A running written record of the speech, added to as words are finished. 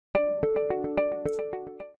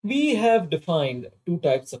We have defined two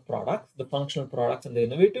types of products, the functional products and the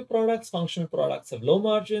innovative products. Functional products have low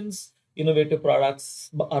margins. Innovative products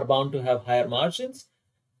are bound to have higher margins.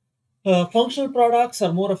 Functional products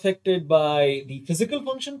are more affected by the physical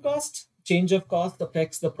function cost. Change of cost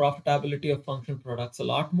affects the profitability of functional products a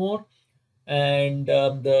lot more. And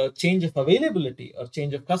the change of availability or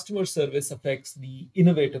change of customer service affects the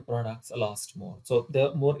innovative products a lot more. So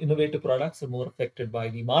the more innovative products are more affected by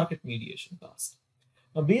the market mediation cost.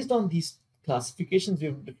 Now, based on these classifications,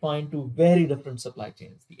 we've defined two very different supply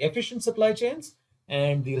chains, the efficient supply chains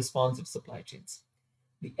and the responsive supply chains.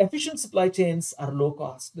 The efficient supply chains are low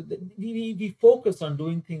cost. We focus on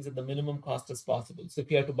doing things at the minimum cost as possible. So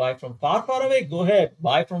if you have to buy from far, far away, go ahead,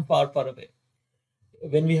 buy from far, far away.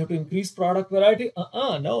 When we have to increase product variety,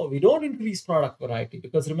 no, we don't increase product variety,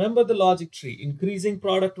 because remember the logic tree. Increasing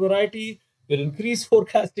product variety will increase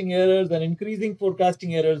forecasting errors, and increasing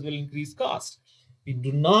forecasting errors will increase cost. We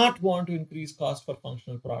do not want to increase cost for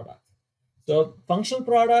functional products. So functional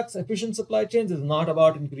products, efficient supply chains is not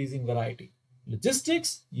about increasing variety.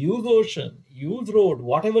 Logistics, use ocean, use road,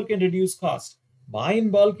 whatever can reduce cost. Buy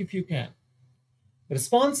in bulk if you can.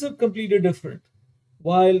 Responsive, completely different.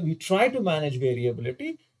 While we try to manage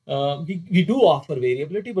variability, we do offer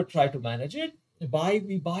variability, but try to manage it.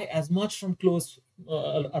 We buy as much from close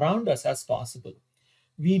around us as possible.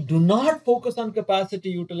 We do not focus on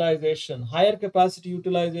capacity utilization. Higher capacity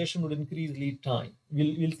utilization would increase lead time.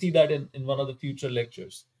 We'll see that in one of the future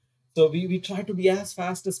lectures. So we try to be as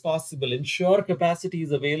fast as possible, ensure capacity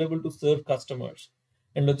is available to serve customers.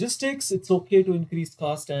 In logistics, it's okay to increase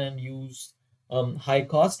cost and use high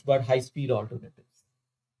cost but high speed alternatives.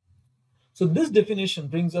 So this definition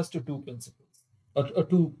brings us to two principles, or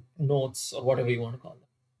two notes, or whatever you want to call them.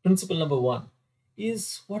 Principle number one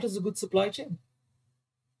is, what is a good supply chain?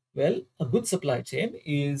 Well, a good supply chain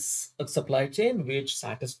is a supply chain which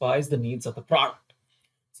satisfies the needs of the product.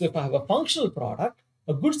 So if I have a functional product,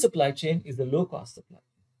 a good supply chain is a low cost supply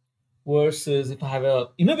chain. Versus if I have an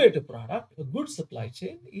innovative product, a good supply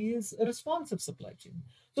chain is a responsive supply chain.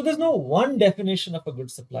 So there's no one definition of a good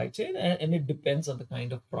supply chain, and it depends on the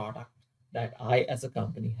kind of product that I as a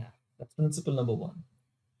company have. That's principle number one.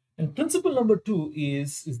 And principle number two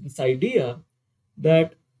is this idea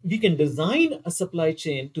that we can design a supply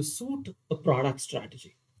chain to suit a product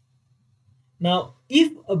strategy. Now,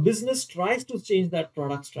 if a business tries to change that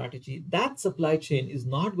product strategy, that supply chain is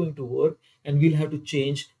not going to work, and we'll have to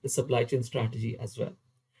change the supply chain strategy as well.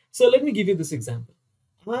 So let me give you this example.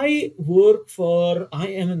 I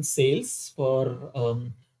am in sales for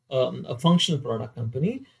a functional product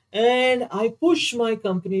company, and I push my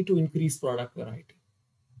company to increase product variety.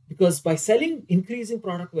 Because by increasing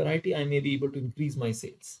product variety, I may be able to increase my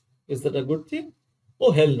sales. Is that a good thing?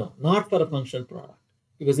 Oh, hell no, not for a functional product.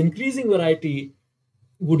 Because increasing variety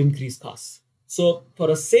would increase costs. So for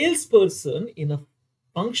a salesperson in a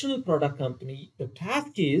functional product company, the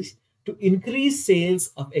task is to increase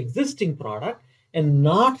sales of existing product and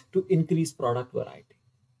not to increase product variety.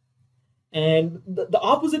 And the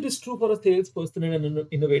opposite is true for a salesperson in an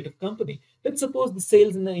innovative company. Let's suppose the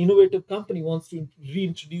sales in an innovative company wants to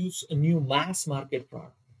reintroduce a new mass market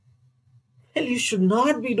product. Well, you should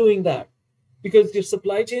not be doing that, because your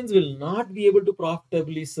supply chains will not be able to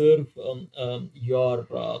profitably serve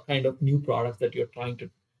your kind of new products that you're trying to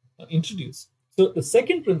introduce. So the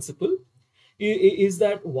second principle is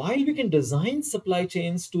that while we can design supply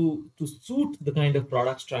chains to suit the kind of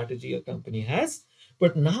product strategy a company has,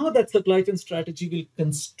 but now that supply chain strategy will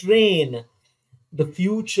constrain the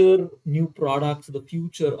future new products, the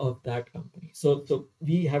future of that company. So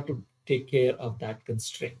we have to take care of that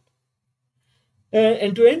constraint.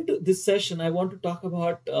 And to end this session, I want to talk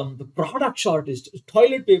about the product shortage,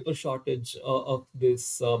 toilet paper shortage of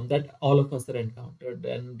this that all of us have encountered.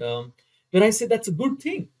 And when I say that's a good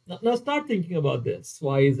thing, now start thinking about this.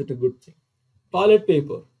 Why is it a good thing? Toilet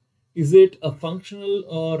paper, is it a functional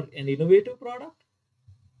or an innovative product?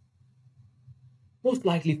 Most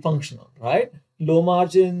likely functional, right? Low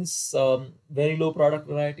margins, very low product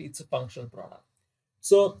variety, it's a functional product.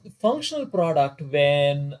 So functional product,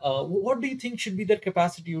 when what do you think should be their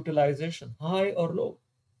capacity utilization, high or low?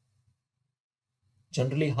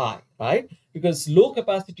 Generally high, right? Because low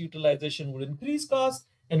capacity utilization would increase cost,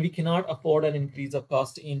 and we cannot afford an increase of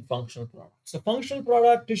cost in functional product. So functional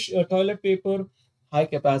product, toilet paper, high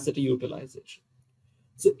capacity utilization.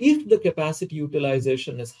 So if the capacity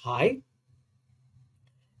utilization is high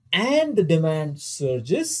and the demand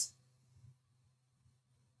surges,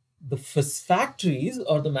 the factories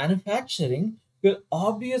or the manufacturing will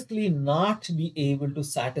obviously not be able to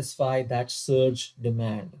satisfy that surge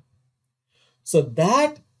demand. So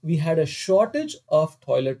that we had a shortage of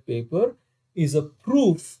toilet paper is a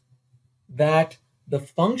proof that the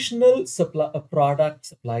functional product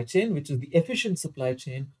supply chain, which is the efficient supply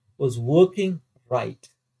chain, was working right.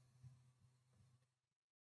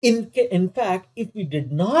 In fact, if we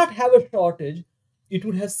did not have a shortage, it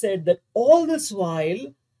would have said that all this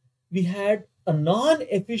while we had a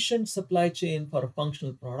non-efficient supply chain for a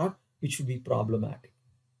functional product, which would be problematic.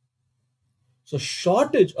 So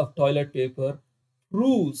shortage of toilet paper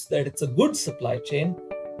proves that it's a good supply chain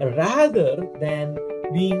rather than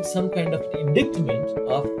being some kind of indictment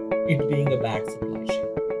of it being a bad supply chain.